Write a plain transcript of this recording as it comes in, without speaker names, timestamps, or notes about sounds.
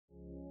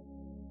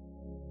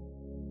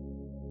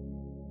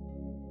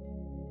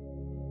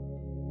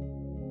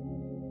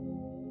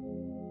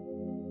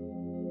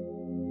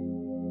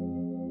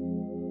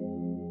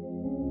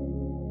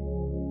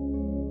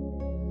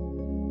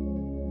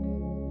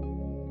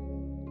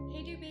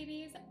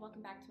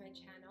welcome back to my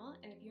channel.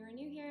 And if you are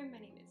new here, my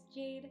name is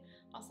Jade,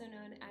 also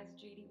known as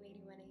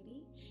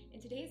Jadeywadey180.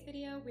 In today's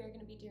video, we are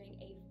going to be doing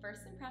a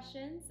first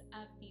impressions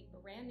of the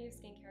brand new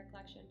skincare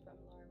collection from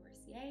Laura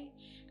Mercier.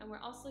 And we're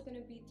also going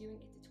to be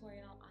doing a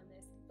tutorial on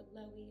this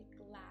glowy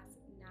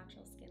glass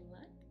natural skin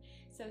look.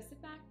 So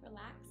sit back,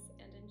 relax,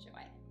 and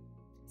enjoy.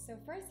 So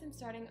first, I'm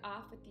starting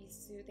off with the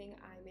Soothing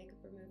Eye Makeup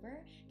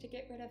Remover to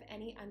get rid of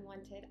any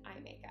unwanted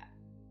eye makeup.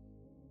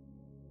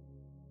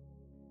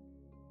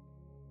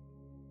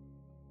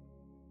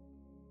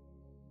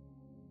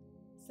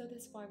 So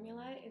this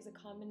formula is a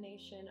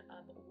combination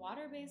of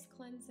water-based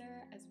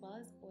cleanser as well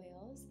as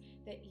oils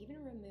that even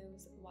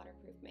removes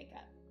waterproof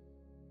makeup.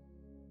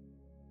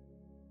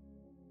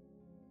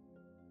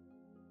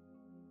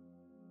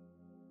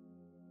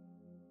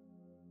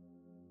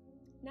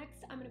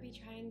 Next, I'm going to be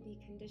trying the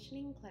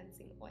Conditioning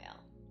Cleansing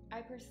Oil. I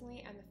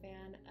personally am a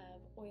fan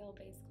of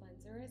oil-based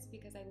cleansers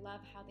because I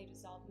love how they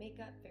dissolve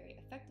makeup very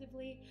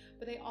effectively,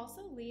 but they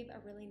also leave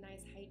a really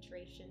nice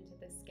hydration to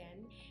the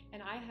skin.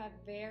 And I have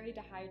very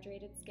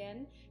dehydrated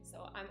skin,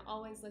 so I'm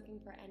always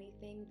looking for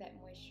anything that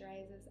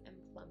moisturizes and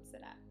plumps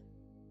it up.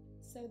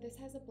 So this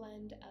has a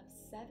blend of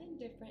 7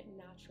 different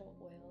natural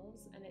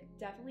oils, and it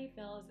definitely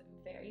feels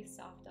very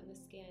soft on the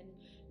skin,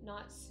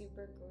 not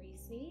super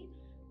greasy,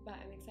 but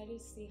I'm excited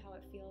to see how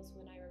it feels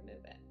when I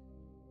remove it.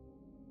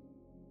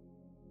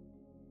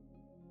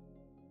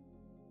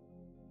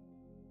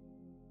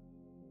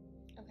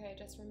 Okay, I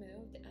just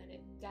removed and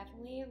it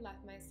definitely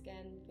left my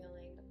skin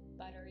feeling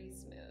buttery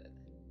smooth.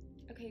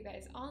 Okay, you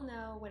guys all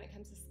know when it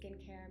comes to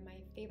skincare, my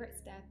favorite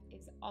step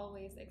is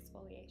always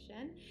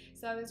exfoliation.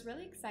 So I was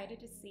really excited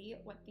to see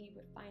what the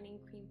refining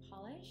cream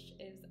polish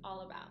is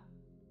all about.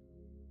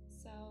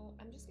 So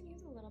I'm just gonna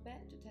use a little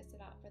bit to test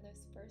it out for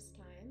this first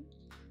time.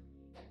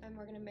 And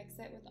we're gonna mix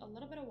it with a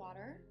little bit of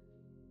water.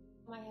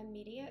 My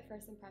immediate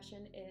first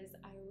impression is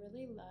I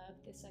really love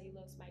the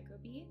cellulose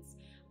microbeads.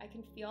 I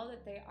can feel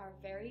that they are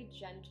very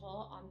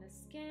gentle on the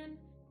skin.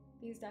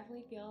 These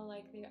definitely feel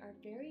like they are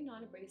very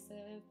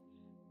non-abrasive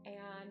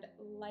and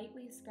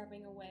lightly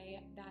scrubbing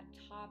away that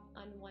top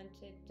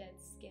unwanted dead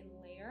skin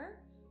layer.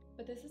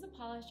 But this is a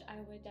polish I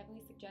would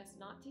definitely suggest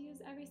not to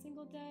use every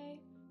single day.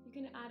 You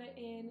can add it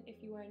in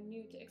if you are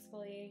new to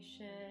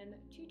exfoliation.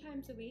 2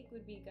 times a week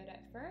would be good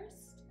at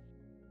first.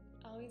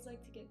 I always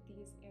like to get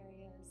these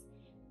areas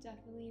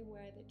definitely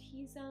where the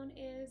T-zone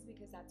is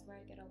because that's where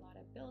I get a lot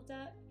of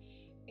buildup.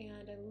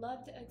 And I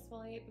love to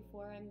exfoliate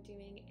before I'm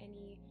doing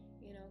any,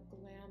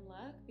 glam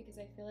look because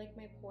I feel like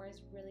my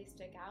pores really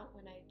stick out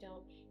when I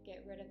don't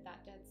get rid of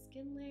that dead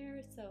skin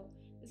layer. So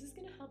this is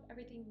gonna help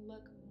everything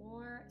look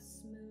more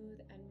smooth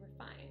and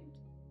refined.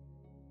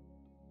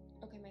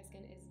 Okay, my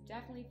skin is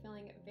definitely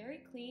feeling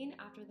very clean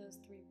after those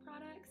 3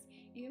 products.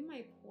 Even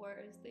my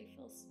pores, they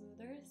feel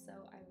smoother, so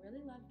I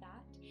really love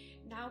that.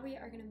 Now we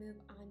are gonna move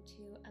on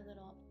to a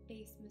little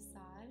face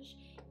massage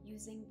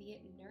using the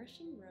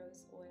Nourishing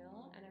Rose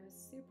Oil, and I was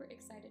super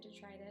excited to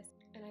try this.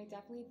 And I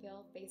definitely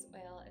feel face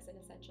oil is an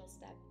essential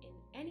step in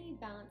any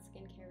balanced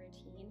skincare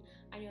routine.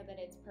 I know that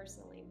it's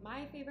personally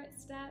my favorite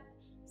step,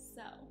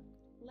 so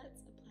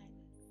let's apply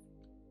this.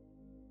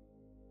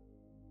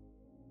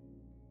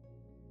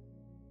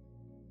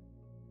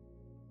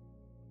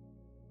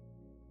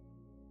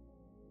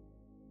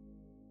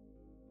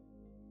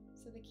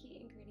 So the key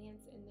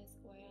ingredients in this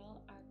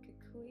oil are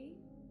kukui,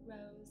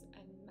 rose,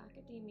 and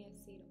macadamia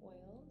seed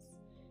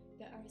oils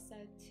that are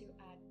said to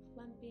add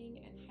plumping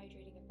and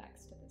hydrating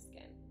effects to the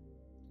skin.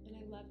 And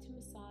I love to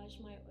massage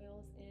my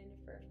oils in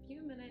for a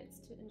few minutes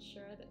to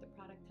ensure that the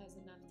product has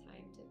enough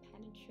time to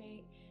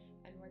penetrate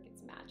and work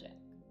its magic.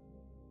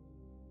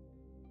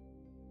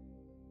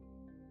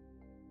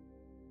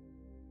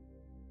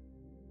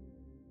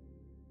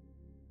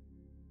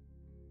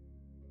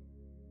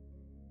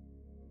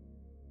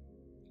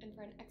 And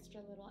for an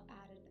extra little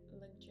added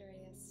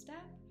luxurious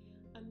step,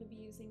 I'm going to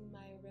be using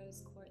my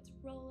rose quartz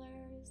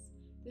rollers.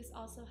 This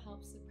also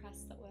helps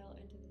suppress the oil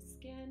into the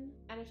skin,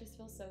 and it just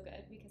feels so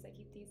good because I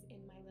keep these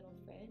in my little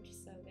fridge,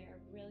 so they're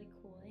really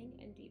cooling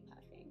and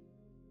depuffing.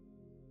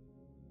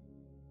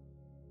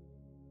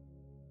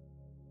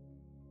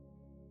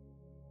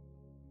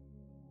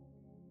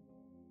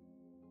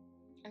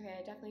 Okay,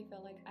 I definitely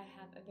feel like I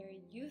have a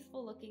very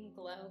youthful looking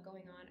glow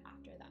going on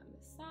after that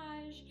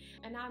massage.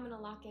 And now I'm gonna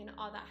lock in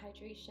all that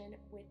hydration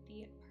with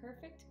the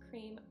Perfect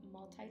Cream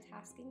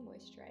Multitasking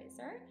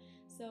Moisturizer.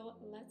 So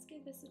let's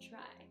give this a try.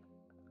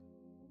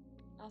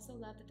 I also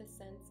love that the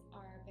scents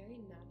are very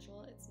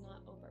natural. It's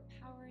not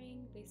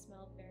overpowering. They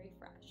smell very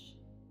fresh.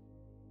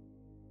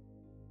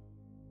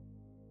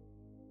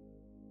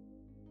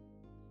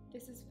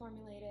 This is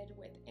formulated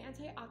with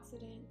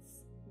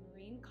antioxidants,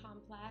 marine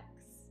complex,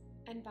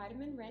 and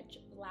vitamin-rich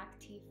black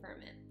tea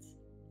ferment.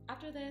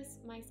 After this,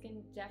 my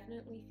skin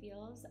definitely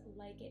feels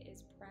like it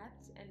is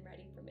prepped and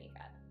ready for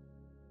makeup.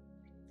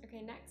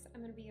 Okay, next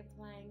I'm going to be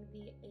applying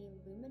the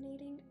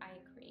Illuminating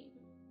Eye Cream.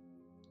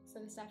 So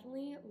this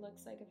definitely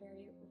looks like a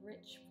very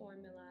rich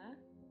formula.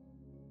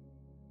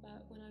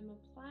 but when I'm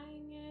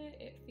applying it,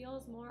 it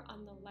feels more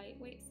on the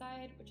lightweight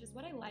side, which is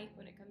what I like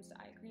when it comes to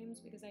eye creams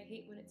because I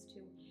hate when it's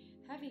too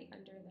heavy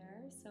under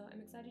there. So I'm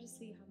excited to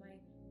see how my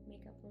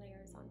makeup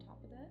layers on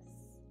top of this.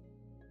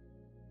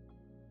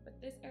 But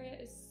this area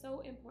is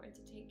so important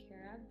to take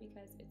care of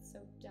because it's so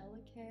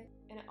delicate,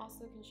 and it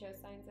also can show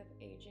signs of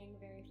aging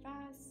very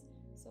fast.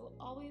 So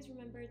always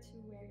remember to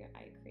wear your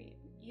eye cream,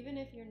 even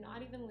if you're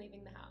not even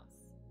leaving the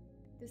house.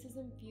 This is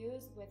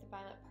infused with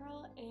violet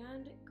pearl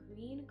and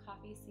green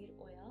coffee seed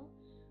oil,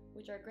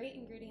 which are great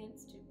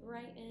ingredients to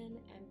brighten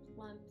and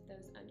plump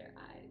those under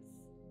eyes.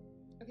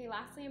 Okay,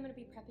 lastly, I'm going to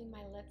be prepping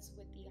my lips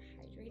with the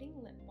hydrating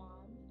lip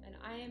balm, and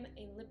I am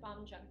a lip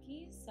balm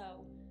junkie,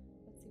 so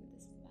let's see what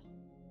this is about.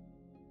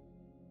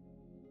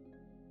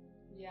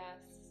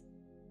 Yes.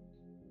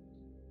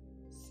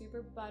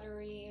 Super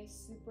buttery,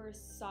 super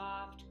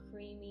soft,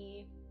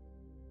 creamy.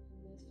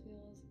 And this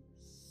feels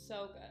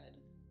so good.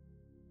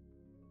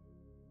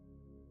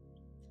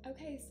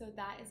 Okay, so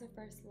that is a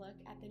first look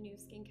at the new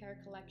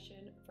skincare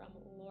collection from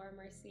Laura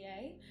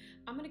Mercier.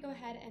 I'm gonna go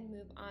ahead and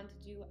move on to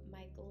do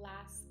my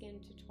glass skin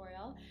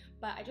tutorial,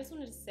 but I just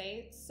wanted to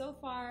say, so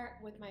far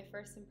with my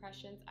first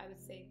impressions, I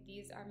would say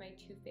these are my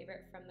two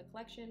favorite from the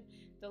collection.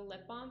 The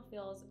lip balm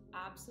feels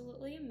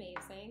absolutely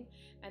amazing,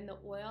 and the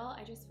oil,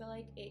 I just feel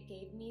like it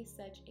gave me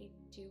such a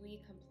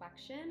dewy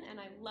complexion,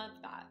 and I love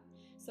that.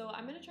 So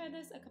I'm gonna try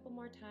this a couple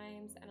more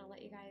times, and I'll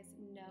let you guys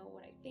know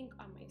what I think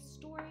on my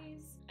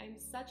stories. I'm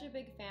such a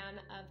big fan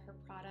of her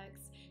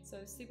products,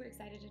 so super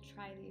excited to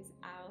try these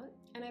out.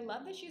 And I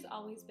love that she's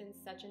always been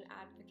such an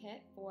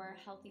advocate for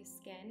healthy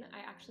skin.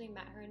 I actually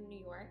met her in New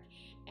York,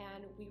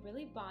 and we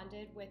really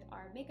bonded with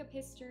our makeup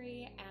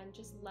history and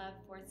just love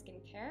for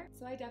skincare.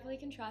 So I definitely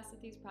can trust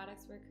that these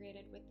products were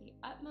created with the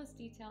utmost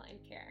detail and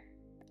care.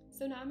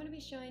 So now I'm going to be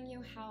showing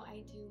you how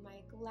I do my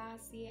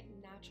glassy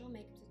natural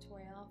makeup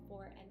tutorial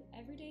for an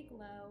everyday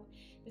glow.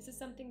 This is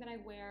something that I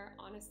wear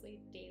honestly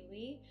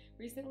daily.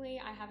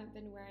 Recently I haven't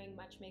been wearing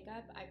much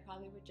makeup. I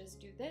probably would just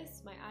do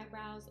this, my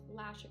eyebrows,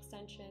 lash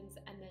extensions,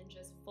 and then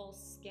just full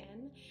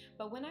skin.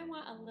 But when I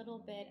want a little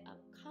bit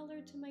of color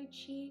to my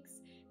cheeks,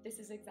 this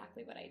is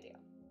exactly what I do.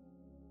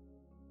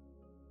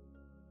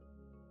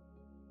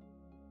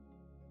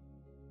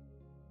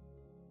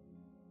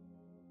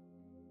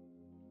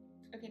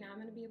 Okay, now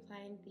I'm going to be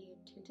applying the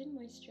tinted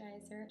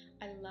moisturizer.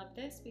 I love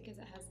this because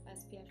it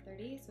has SPF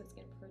 30, so it's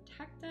going to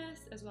protect us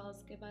as well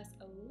as give us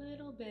a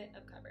little bit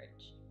of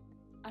coverage.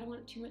 I don't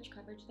want too much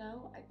coverage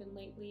though. I've been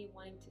lately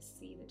wanting to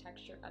see the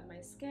texture of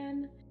my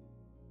skin.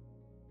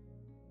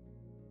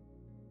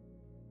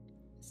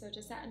 So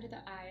to set under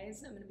the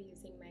eyes, I'm going to be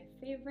using my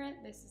favorite.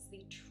 This is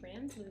the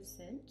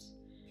translucent.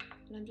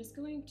 And I'm just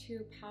going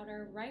to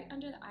powder right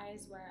under the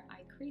eyes where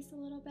I crease a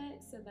little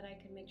bit so that I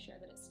can make sure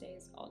that it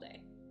stays all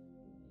day.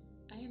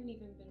 I haven't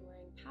even been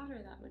wearing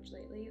powder that much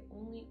lately,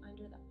 only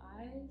under the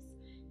eyes,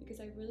 because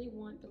I really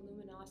want the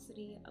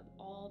luminosity of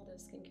all of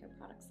those skincare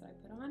products that I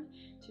put on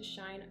to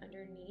shine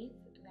underneath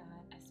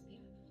that SPF.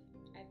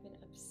 I've been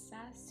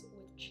obsessed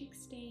with cheek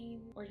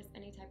stain or just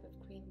any type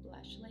of cream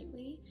blush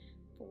lately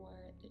for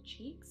the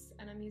cheeks,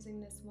 and I'm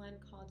using this one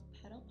called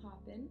Petal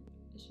Poppin'.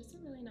 It's just a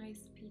really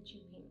nice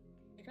peachy pink.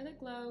 For the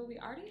glow, we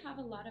already have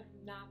a lot of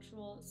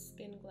natural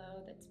skin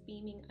glow that's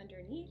beaming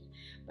underneath,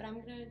 but I'm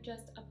gonna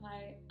just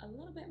apply a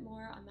little bit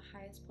more on the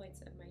highest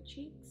points of my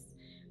cheeks.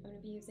 I'm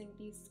gonna be using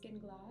the Skin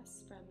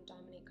Gloss from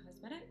Dominique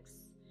Cosmetics.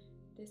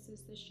 This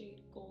is the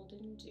shade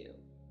Golden Dew.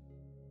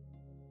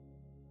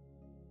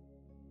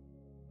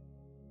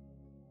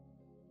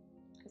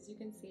 As you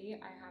can see,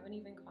 I haven't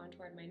even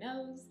contoured my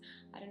nose.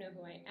 I don't know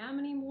who I am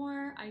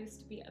anymore. I used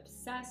to be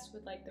obsessed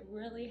with like the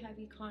really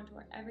heavy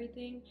contour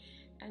everything,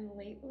 and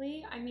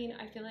lately, I mean,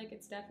 I feel like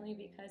it's definitely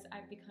because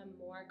I've become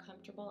more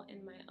comfortable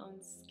in my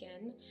own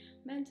skin,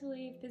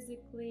 mentally,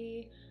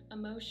 physically,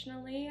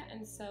 emotionally,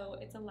 and so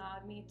it's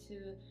allowed me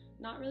to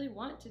not really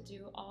want to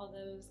do all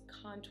those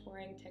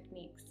contouring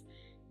techniques.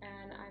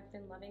 And I've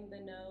been loving the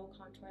no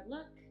contour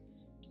look,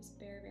 just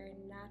very, very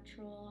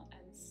natural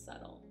and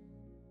subtle.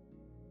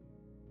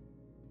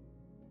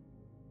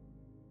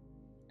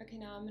 Okay,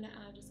 now I'm going to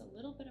add just a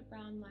little bit of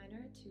brown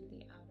liner to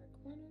the outer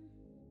corner.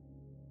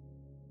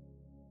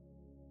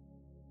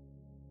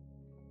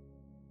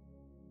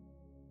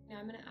 Now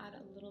I'm going to add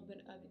a little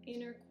bit of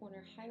inner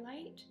corner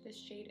highlight. This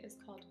shade is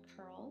called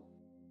Pearl.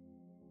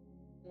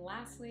 And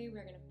lastly,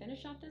 we're going to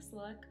finish off this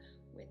look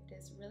with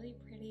this really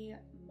pretty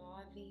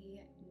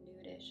mauve-y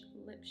nudish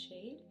lip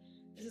shade.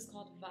 This is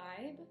called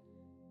Vibe,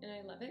 and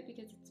I love it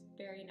because it's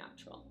very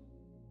natural,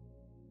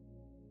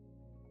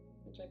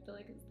 which I feel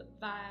like is the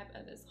vibe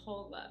of this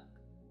whole look.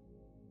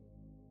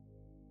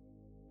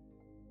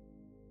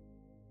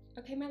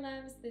 Okay, my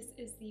loves, this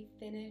is the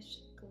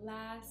finished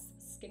glass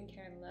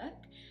skincare look.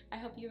 I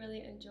hope you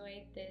really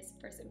enjoyed this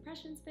first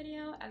impressions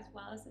video as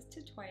well as this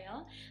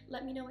tutorial.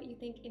 Let me know what you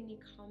think in the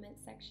comment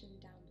section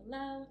down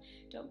below.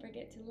 Don't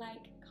forget to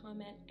like,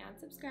 comment, and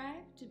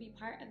subscribe to be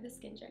part of the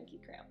Skin Junkie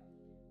crew.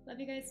 Love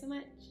you guys so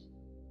much.